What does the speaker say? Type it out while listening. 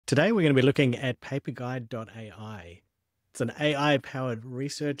Today we're going to be looking at paperguide.ai. It's an AI-powered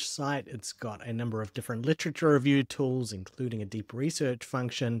research site. It's got a number of different literature review tools, including a deep research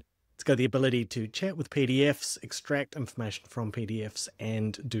function. It's got the ability to chat with PDFs, extract information from PDFs,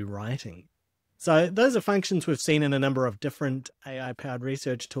 and do writing. So those are functions we've seen in a number of different AI-powered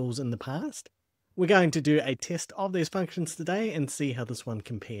research tools in the past. We're going to do a test of these functions today and see how this one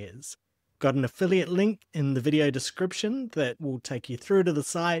compares. Got an affiliate link in the video description that will take you through to the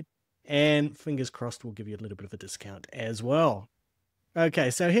site, and fingers crossed we'll give you a little bit of a discount as well. Okay,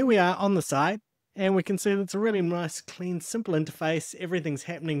 so here we are on the site, and we can see that it's a really nice, clean, simple interface. Everything's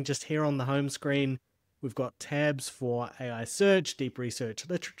happening just here on the home screen. We've got tabs for AI search, deep research,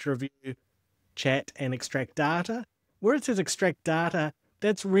 literature review, chat, and extract data. Where it says extract data,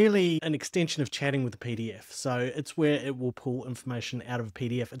 that's really an extension of chatting with the PDF. So it's where it will pull information out of a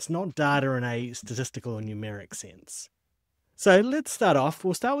PDF. It's not data in a statistical or numeric sense. So let's start off.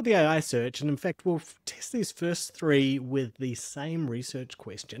 We'll start with the AI search. And in fact, we'll test these first three with the same research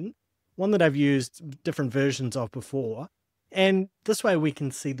question, one that I've used different versions of before. And this way we can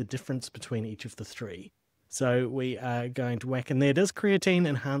see the difference between each of the three. So we are going to whack in there. Does creatine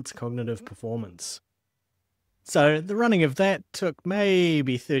enhance cognitive performance? So the running of that took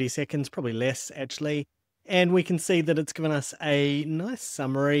maybe 30 seconds, probably less actually. And we can see that it's given us a nice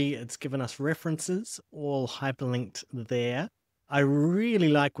summary. It's given us references, all hyperlinked there. I really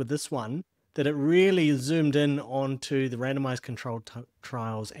like with this one that it really zoomed in onto the randomized controlled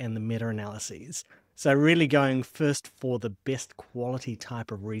trials and the meta-analyses. So really going first for the best quality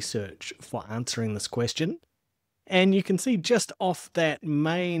type of research for answering this question. And you can see just off that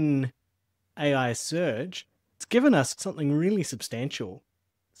main AI search, it's given us something really substantial.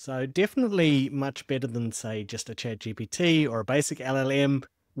 So definitely much better than, say, just a ChatGPT or a basic LLM,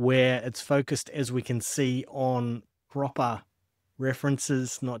 where it's focused, as we can see, on proper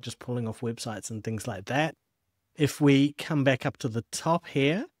references, not just pulling off websites and things like that. If we come back up to the top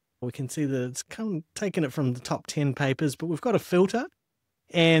here, we can see that it's taken it from the top 10 papers, but we've got a filter.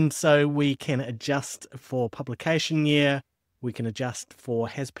 And so we can adjust for publication year. We can adjust for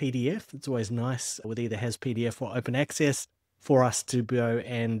has PDF. It's always nice with either has PDF or open access for us to go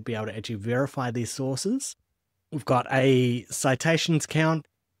and be able to actually verify these sources. We've got a citations count.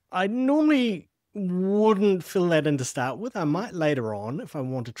 I normally wouldn't fill that in to start with. I might later on if I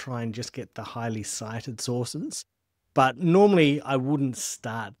want to try and just get the highly cited sources. But normally I wouldn't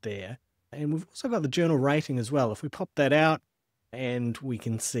start there. And we've also got the journal rating as well. If we pop that out, and we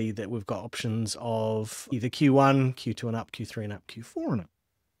can see that we've got options of either Q1, Q2 and up, Q3 and up, Q4 and up.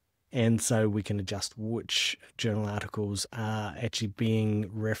 And so we can adjust which journal articles are actually being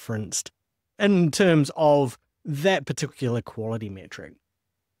referenced in terms of that particular quality metric.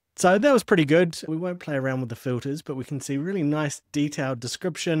 So that was pretty good. We won't play around with the filters, but we can see really nice detailed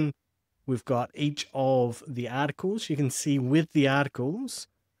description. We've got each of the articles. You can see with the articles,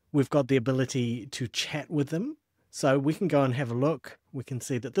 we've got the ability to chat with them. So we can go and have a look. We can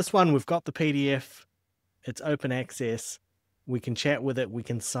see that this one, we've got the PDF. It's open access. We can chat with it. We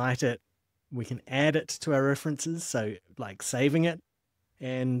can cite it. We can add it to our references. So like saving it.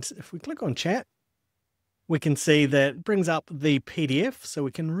 And if we click on chat, we can see that it brings up the PDF. So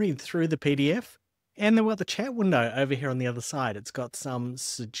we can read through the PDF. And then we've got the chat window over here on the other side. It's got some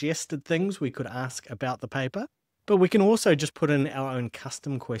suggested things we could ask about the paper, but we can also just put in our own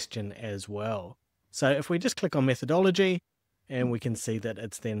custom question as well. So if we just click on methodology, and we can see that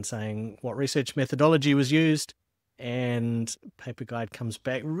it's then saying what research methodology was used, and paper guide comes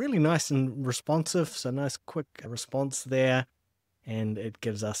back really nice and responsive. So nice quick response there, and it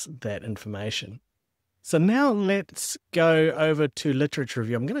gives us that information. So now let's go over to literature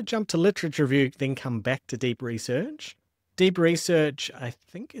review. I'm going to jump to literature review, then come back to deep research. Deep research, I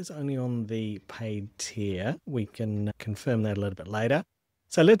think, is only on the paid tier. We can confirm that a little bit later.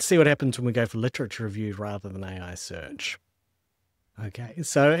 So let's see what happens when we go for literature review rather than AI search. Okay,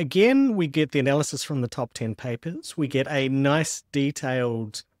 so again, we get the analysis from the top 10 papers. We get a nice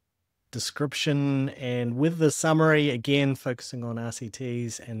detailed description, and with the summary, again, focusing on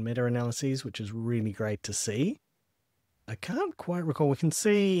RCTs and meta-analyses, which is really great to see. I can't quite recall. We can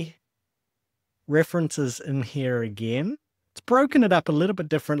see references in here again. It's broken it up a little bit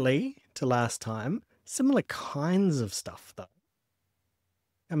differently to last time. Similar kinds of stuff, though.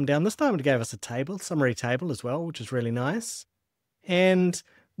 Coming down this time, it gave us a table, summary table as well, which is really nice. And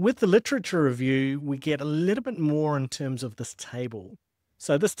with the literature review, we get a little bit more in terms of this table.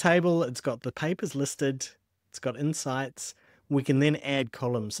 So this table, it's got the papers listed, it's got insights. We can then add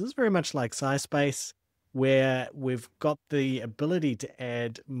columns. This is very much like SciSpace, where we've got the ability to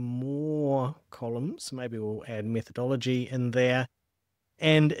add more columns. Maybe we'll add methodology in there.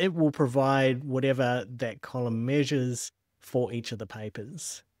 and it will provide whatever that column measures for each of the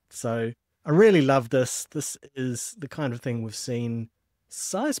papers. So I really love this. This is the kind of thing we've seen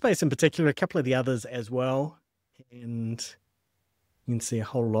SciSpace in particular, a couple of the others as well. And you can see a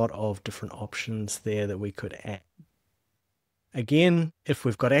whole lot of different options there that we could add. Again, if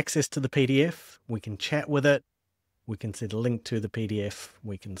we've got access to the PDF, we can chat with it. We can set a link to the PDF.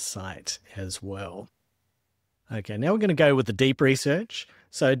 We can cite as well. Okay, now we're going to go with the deep research.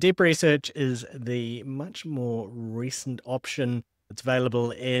 So deep research is the much more recent option. It's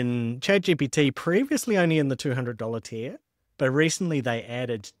available in ChatGPT, previously only in the $200 tier, but recently they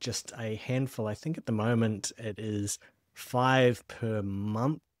added just a handful. I think at the moment it is 5 per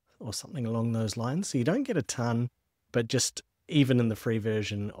month or something along those lines. So you don't get a ton, but just even in the free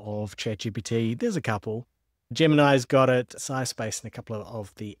version of ChatGPT, there's a couple. Gemini's got it, SciSpace and a couple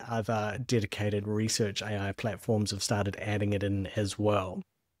of the other dedicated research AI platforms have started adding it in as well.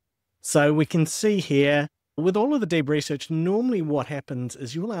 So we can see here, with all of the deep research, normally what happens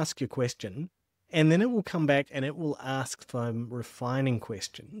is you'll ask your question, and then it will come back and it will ask for refining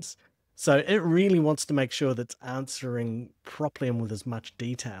questions. So it really wants to make sure that it's answering properly and with as much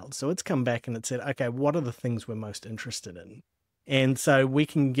detail. So it's come back and it said, okay, what are the things we're most interested in? And so we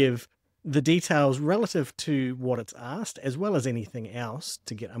can give the details relative to what it's asked, as well as anything else,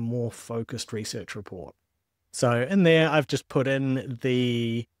 to get a more focused research report. So in there, I've just put in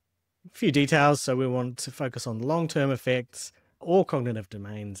the few details. So we want to focus on long-term effects, all cognitive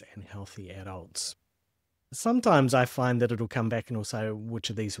domains, and healthy adults. Sometimes I find that it'll come back and it'll say,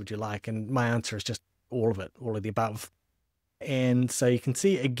 which of these would you like? And my answer is just all of it, all of the above. And so you can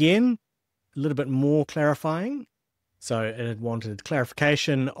see, again, a little bit more clarifying. So it had wanted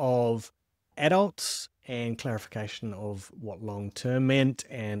clarification of adults and clarification of what long-term meant.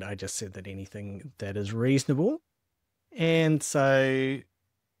 And I just said that anything that is reasonable. And so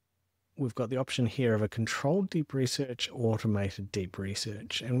we've got the option here of a controlled deep research, automated deep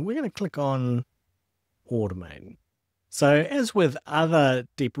research. And we're going to click on automate. So as with other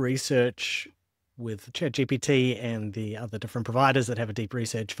deep research with ChatGPT and the other different providers that have a deep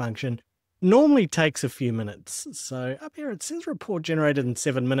research function, normally takes a few minutes. So up here it says report generated in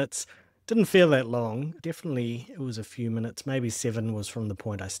 7 minutes. Didn't feel that long. Definitely it was a few minutes. Maybe 7 was from the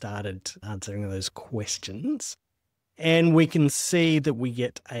point I started answering those questions. And we can see that we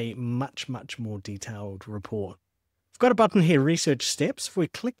get a much, much more detailed report. I've got a button here, research steps. If we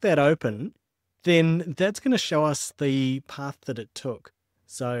click that open, then that's going to show us the path that it took.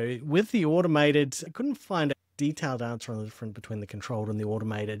 So with the automated, I couldn't find a detailed answer on the difference between the controlled and the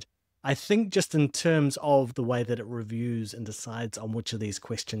automated. I think just in terms of the way that it reviews and decides on which of these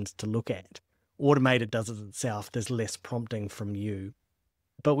questions to look at. Automated does it itself. There's less prompting from you.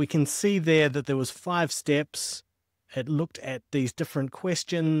 But we can see there that there was 5 steps. It looked at these different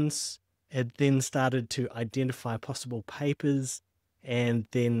questions. It then started to identify possible papers. And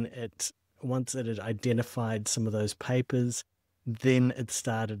then once it had identified some of those papers, then it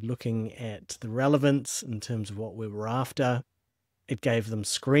started looking at the relevance in terms of what we were after. It gave them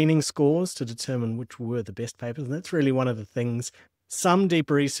screening scores to determine which were the best papers. And that's really one of the things. Some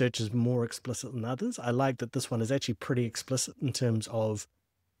deep research is more explicit than others. I like that this one is actually pretty explicit in terms of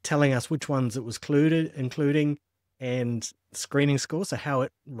telling us which ones it was including and screening scores, so how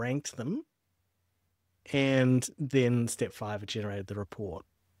it ranked them. And then step 5, it generated the report.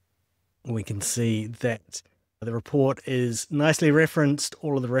 We can see that the report is nicely referenced.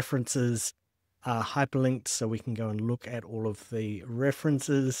 All of the references are hyperlinked, so we can go and look at all of the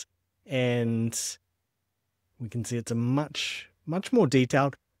references, and we can see it's a much more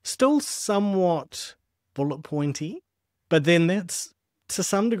detailed, still somewhat bullet pointy, but then that's to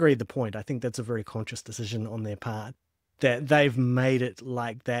some degree the point. I think that's a very conscious decision on their part, that they've made it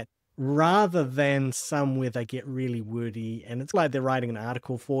like that, rather than some where they get really wordy and it's like they're writing an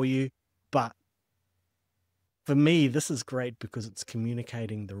article for you. But for me, this is great because it's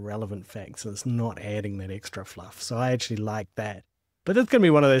communicating the relevant facts. It's not adding that extra fluff. So I actually like that. But it's going to be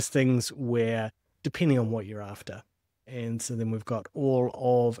one of those things where, depending on what you're after. And so then we've got all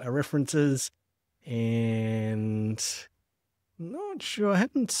of our references, and not sure, I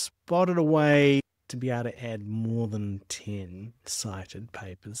hadn't spotted a way to be able to add more than 10 cited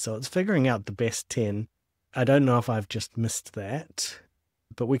papers. So it's figuring out the best 10. I don't know if I've just missed that,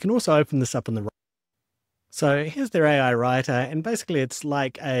 but we can also open this up in the right. So here's their AI writer, and basically it's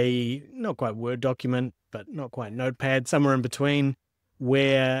like a, not quite Word document, but not quite Notepad, somewhere in between,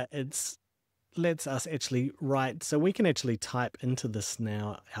 where it's lets us actually write. So we can actually type into this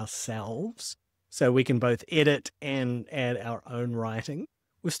now ourselves. So we can both edit and add our own writing.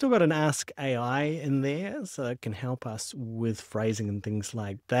 We've still got an Ask AI in there, so it can help us with phrasing and things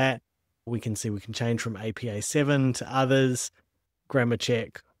like that. We can see we can change from APA 7 to others, grammar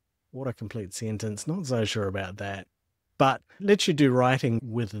check, autocomplete sentence, not so sure about that. But lets you do writing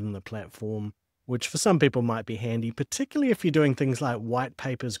within the platform, which for some people might be handy, particularly if you're doing things like white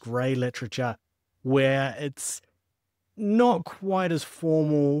papers, grey literature, where it's not quite as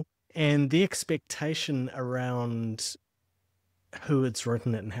formal and the expectation around who it's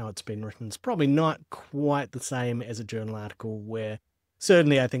written and how it's been written is probably not quite the same as a journal article, where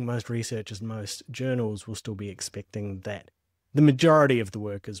certainly I think most researchers, most journals will still be expecting that the majority of the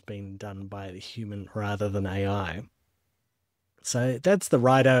work has been done by the human rather than AI. So that's the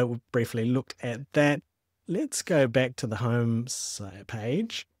writer. We briefly looked at that. Let's go back to the home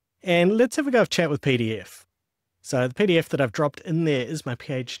page and let's have a go of chat with PDF. So the PDF that I've dropped in there is my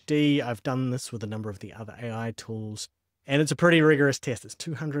PhD. I've done this with a number of the other AI tools, and it's a pretty rigorous test. It's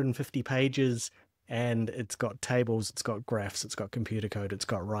 250 pages, and it's got tables, it's got graphs, it's got computer code, it's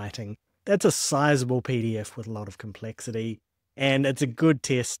got writing. That's a sizable PDF with a lot of complexity, and it's a good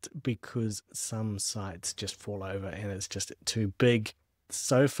test because some sites just fall over and it's just too big.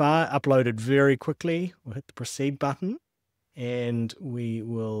 So far, uploaded very quickly. We'll hit the proceed button, and we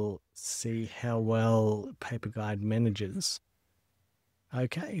will see how well paperguide manages.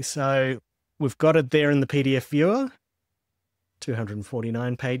 Okay, so we've got it there in the PDF viewer.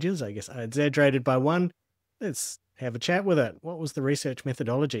 249 pages. I guess I exaggerated by one. Let's have a chat with it. What was the research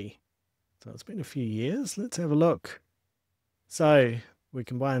methodology? So it's been a few years. Let's have a look. So we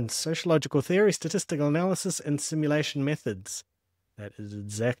combined sociological theory, statistical analysis, and simulation methods. That is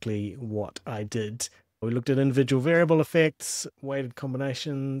exactly what I did. We looked at individual variable effects, weighted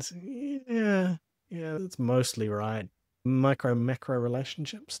combinations. Yeah, that's mostly right. Micro-macro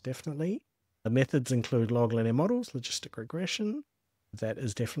relationships, definitely. The methods include log linear models, logistic regression. That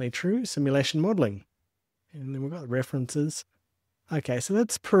is definitely true. Simulation modeling. And then we've got the references. Okay, so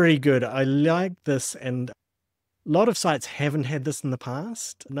that's pretty good. I like this, and a lot of sites haven't had this in the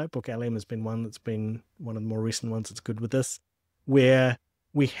past. Notebook LM has been one that's been one of the more recent ones that's good with this, where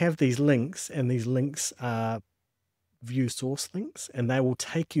we have these links, and these links are view source links, and they will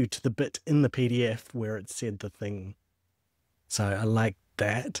take you to the bit in the PDF where it said the thing. So I like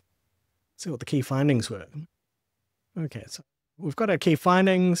that. See what the key findings were. Okay, so we've got our key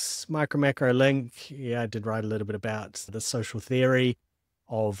findings, micro-macro link. Yeah, I did write a little bit about the social theory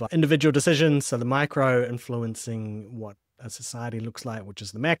of individual decisions. So the micro influencing what a society looks like, which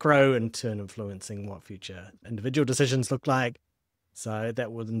is the macro, in turn influencing what future individual decisions look like. So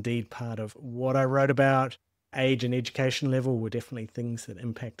that was indeed part of what I wrote about. Age and education level were definitely things that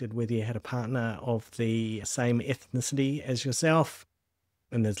impacted whether you had a partner of the same ethnicity as yourself.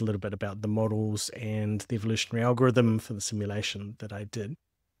 And there's a little bit about the models and the evolutionary algorithm for the simulation that I did.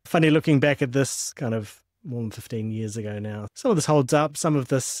 Funny looking back at this kind of more than 15 years ago now. Some of this holds up. Some of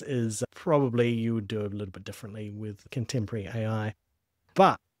this is probably you would do a little bit differently with contemporary AI.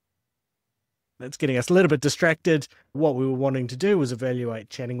 But that's getting us a little bit distracted. What we were wanting to do was evaluate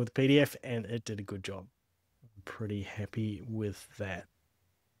chatting with PDF, and it did a good job. I'm pretty happy with that.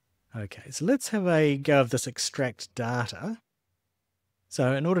 Okay, so let's have a go of this extract data.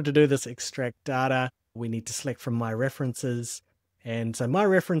 So in order to do this extract data, we need to select from my references. And so my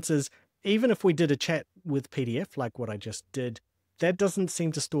references, even if we did a chat with PDF like what I just did, that doesn't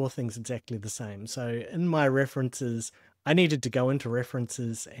seem to store things exactly the same. So in my references, I needed to go into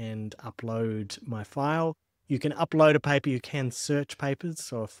references and upload my file. You can upload a paper, you can search papers.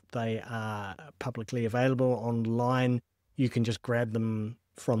 So if they are publicly available online, you can just grab them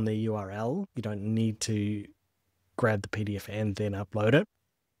from the URL. You don't need to grab the PDF and then upload it.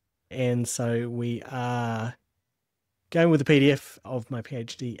 And so we are going with the PDF of my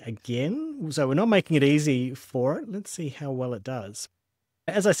PhD again. So we're not making it easy for it. Let's see how well it does.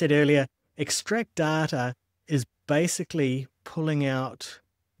 As I said earlier, extract data is basically pulling out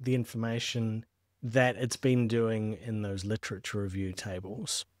the information that it's been doing in those literature review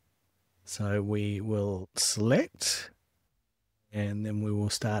tables. So we will select, and then we will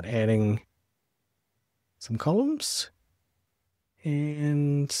start adding some columns.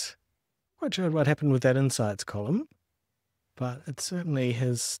 And quite sure what happened with that insights column, but it certainly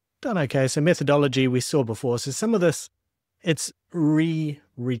has done okay. So methodology we saw before. So some of this, it's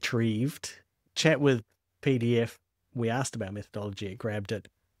retrieved. Chat with PDF, we asked about methodology, it grabbed it,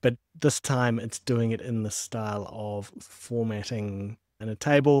 but this time it's doing it in the style of formatting in a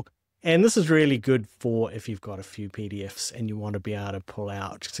table. And this is really good for if you've got a few PDFs and you want to be able to pull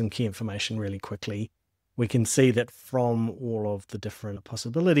out some key information really quickly. We can see that from all of the different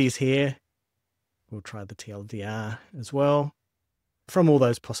possibilities here, we'll try the TLDR as well. from all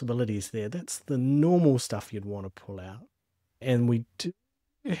those possibilities there, that's the normal stuff you'd want to pull out. And we do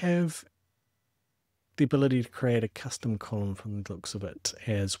have the ability to create a custom column from the looks of it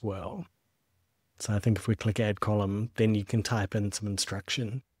as well. So I think if we click add column, then you can type in some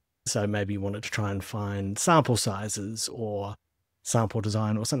instruction. So maybe you wanted to try and find sample sizes or sample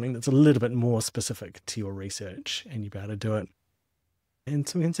design or something that's a little bit more specific to your research, and you'll be able to do it. And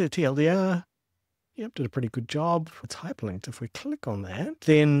so we can say TLDR, yep, did a pretty good job. It's hyperlinked. If we click on that,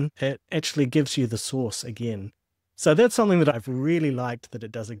 then it actually gives you the source again. So that's something that I've really liked, that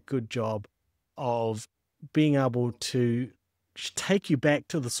it does a good job of being able to take you back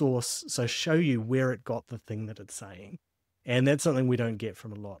to the source, so show you where it got the thing that it's saying. And that's something we don't get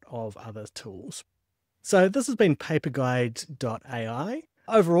from a lot of other tools. So this has been paperguide.ai.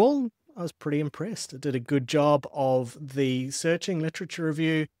 Overall, I was pretty impressed. It did a good job of the searching literature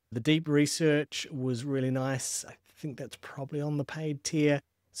review. The deep research was really nice. I think that's probably on the paid tier.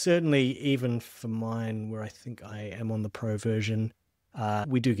 Certainly even for mine, where I think I am on the pro version,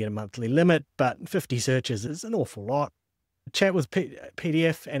 we do get a monthly limit, but 50 searches is an awful lot. Chat with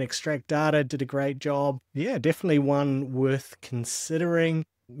PDF and extract data did a great job. Yeah, definitely one worth considering.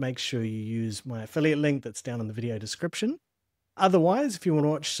 Make sure you use my affiliate link that's down in the video description. Otherwise, if you want to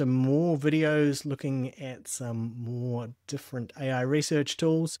watch some more videos looking at some more different AI research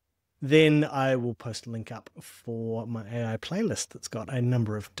tools, then I will post a link up for my AI playlist that's got a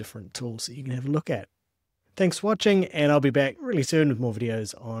number of different tools that you can have a look at. Thanks for watching, and I'll be back really soon with more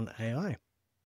videos on AI.